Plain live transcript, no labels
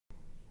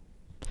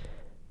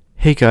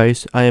Hey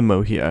guys,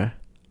 IMO here.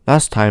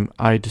 Last time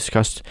I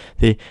discussed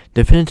the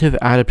definitive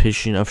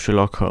adaptation of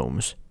Sherlock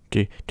Holmes,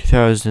 the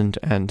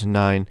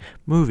 2009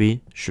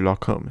 movie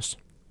Sherlock Holmes.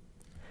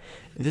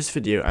 In this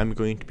video I'm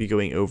going to be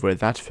going over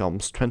that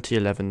film's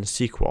 2011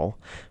 sequel,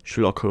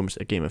 Sherlock Holmes: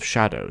 A Game of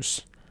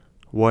Shadows.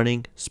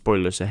 Warning,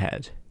 spoilers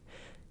ahead.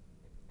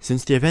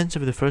 Since the events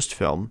of the first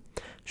film,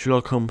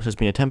 Sherlock Holmes has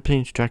been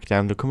attempting to track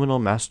down the criminal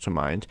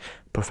mastermind,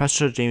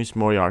 Professor James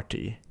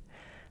Moriarty.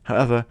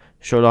 However,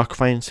 Sherlock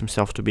finds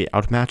himself to be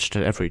outmatched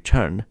at every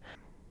turn,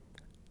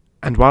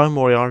 and while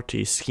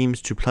Moriarty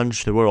schemes to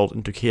plunge the world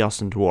into chaos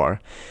and war,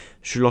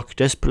 Sherlock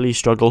desperately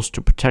struggles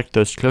to protect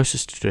those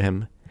closest to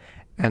him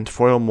and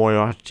foil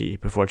Moriarty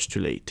before it's too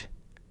late.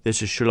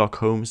 This is Sherlock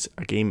Holmes: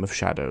 A Game of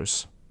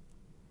Shadows.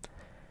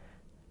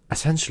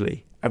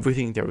 Essentially,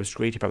 everything that was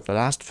great about the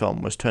last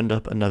film was turned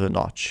up another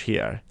notch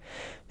here.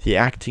 The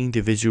acting,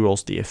 the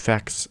visuals, the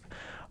effects,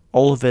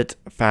 all of it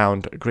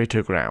found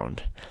greater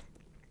ground.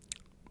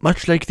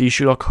 Much like the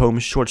Sherlock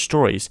Holmes short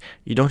stories,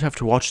 you don't have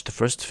to watch the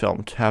first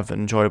film to have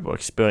an enjoyable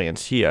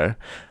experience here.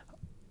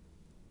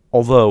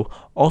 Although,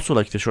 also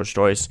like the short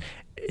stories,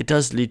 it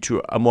does lead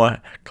to a more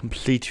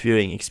complete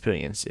viewing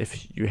experience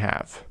if you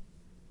have.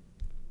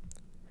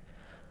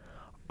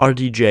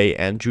 RDJ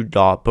and Jude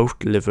Law both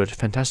delivered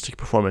fantastic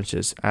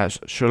performances as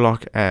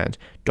Sherlock and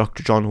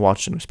Dr. John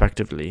Watson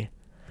respectively.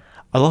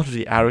 A lot of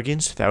the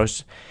arrogance that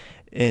was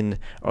in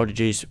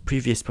RDJ's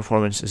previous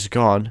performance is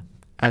gone,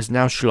 as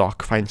now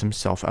Sherlock finds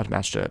himself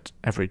outmatched at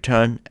every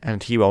turn,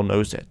 and he well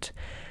knows it.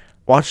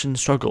 Watson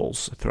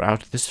struggles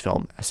throughout this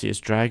film as he is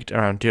dragged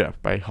around Europe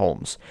by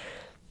Holmes.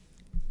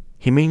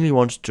 He mainly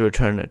wants to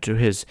return to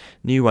his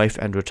new wife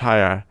and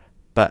retire,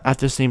 but at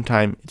the same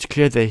time, it's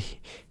clear that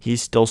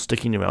he's still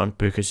sticking around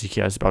because he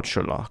cares about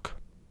Sherlock.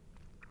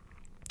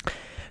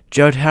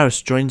 Jared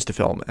Harris joins the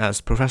film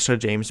as Professor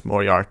James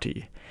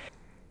Moriarty.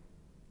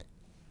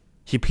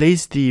 He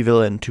plays the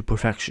villain to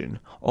perfection,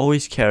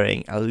 always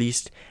carrying at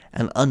least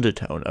an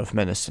undertone of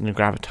menace and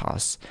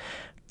gravitas,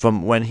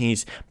 from when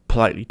he's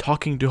politely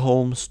talking to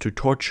Holmes, to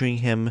torturing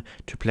him,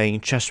 to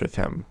playing chess with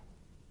him.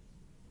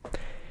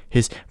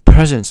 His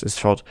presence is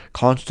felt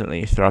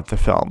constantly throughout the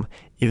film,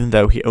 even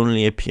though he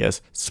only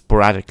appears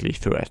sporadically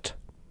through it.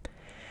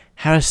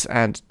 Harris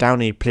and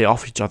Downey play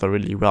off each other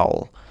really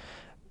well,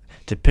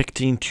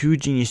 depicting two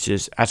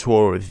geniuses at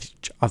war with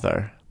each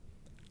other.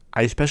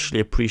 I especially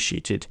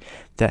appreciated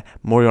that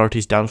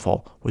Moriarty's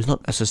downfall was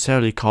not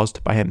necessarily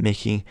caused by him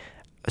making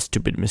a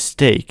stupid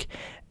mistake,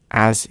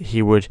 as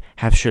he would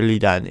have surely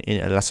done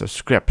in a lesser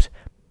script,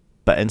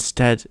 but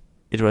instead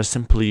it was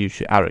simply due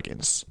to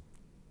arrogance.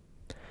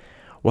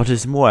 What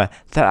is more,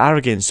 that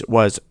arrogance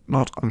was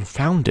not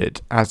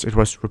unfounded, as it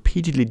was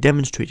repeatedly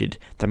demonstrated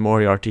that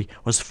Moriarty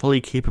was fully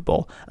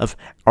capable of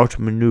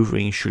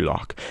outmaneuvering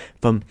Sherlock,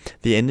 from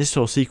the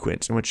initial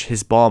sequence in which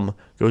his bomb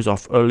goes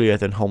off earlier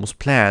than Holmes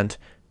planned,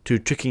 to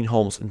tricking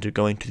Holmes into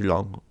going to the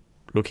wrong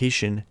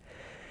location,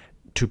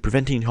 to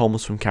preventing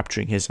Holmes from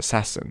capturing his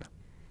assassin.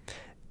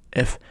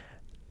 If,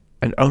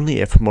 and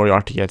only if,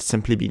 Moriarty had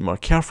simply been more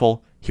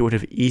careful, he would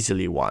have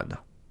easily won.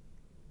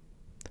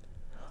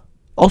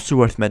 Also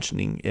worth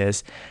mentioning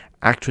is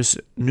actress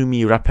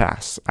Noomi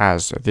Rapace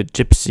as the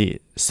gypsy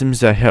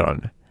Simza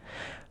Heron.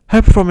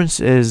 Her performance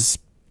is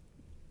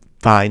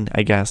fine,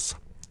 I guess.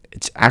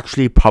 It's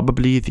actually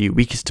probably the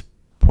weakest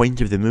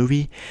point of the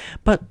movie,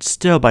 but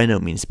still by no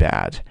means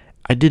bad.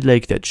 I did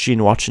like that she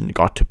and Watson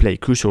got to play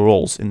crucial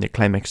roles in the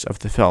climax of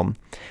the film,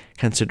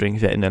 considering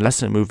that in a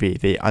lesser movie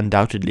they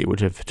undoubtedly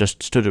would have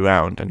just stood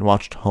around and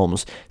watched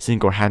Holmes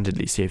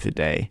single-handedly save the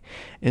day.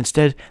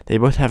 Instead, they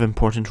both have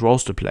important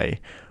roles to play,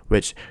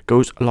 which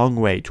goes a long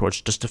way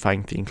towards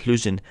justifying the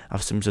inclusion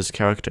of Simza's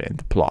character in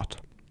the plot.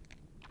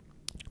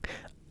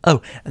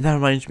 Oh, and that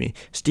reminds me,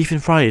 Stephen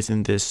Fry is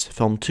in this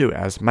film too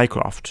as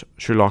Mycroft,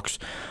 Sherlock's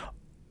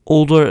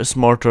older,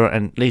 smarter,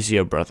 and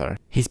lazier brother.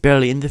 He's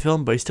barely in the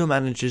film, but he still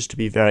manages to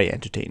be very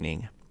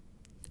entertaining.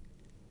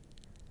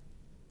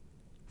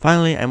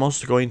 Finally, I'm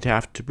also going to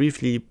have to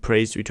briefly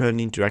praise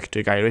returning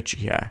director Guy Ritchie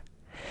here.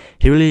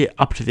 He really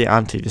upped the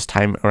ante this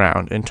time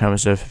around in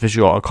terms of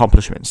visual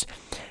accomplishments,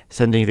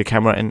 sending the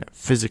camera in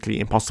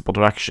physically impossible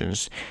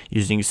directions,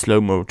 using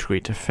slow-mo to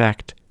great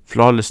effect,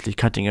 flawlessly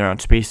cutting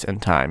around space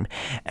and time.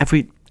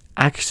 Every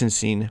action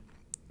scene,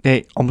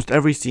 almost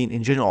every scene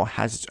in general,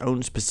 has its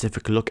own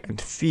specific look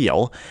and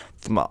feel,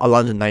 from a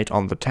London night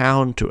on the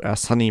town, to a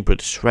sunny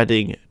British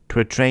wedding, to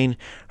a train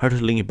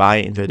hurtling by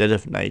in the dead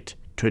of night,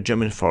 to a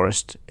German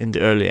forest in the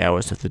early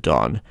hours of the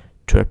dawn,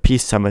 to a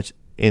peace summit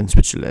in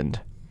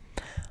Switzerland.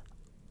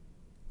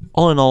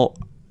 All in all,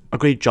 a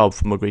great job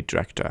from a great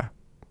director.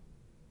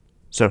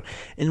 So,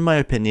 in my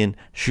opinion,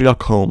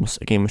 Sherlock Holmes: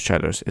 A Game of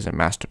Shadows is a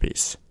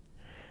masterpiece.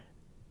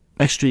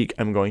 Next week,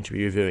 I'm going to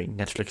be reviewing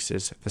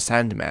Netflix's The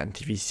Sandman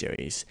TV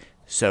series,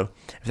 so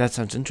if that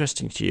sounds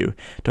interesting to you,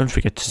 don't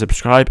forget to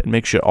subscribe and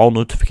make sure all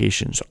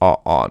notifications are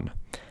on.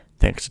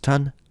 Thanks a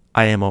ton,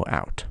 IMO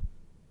out.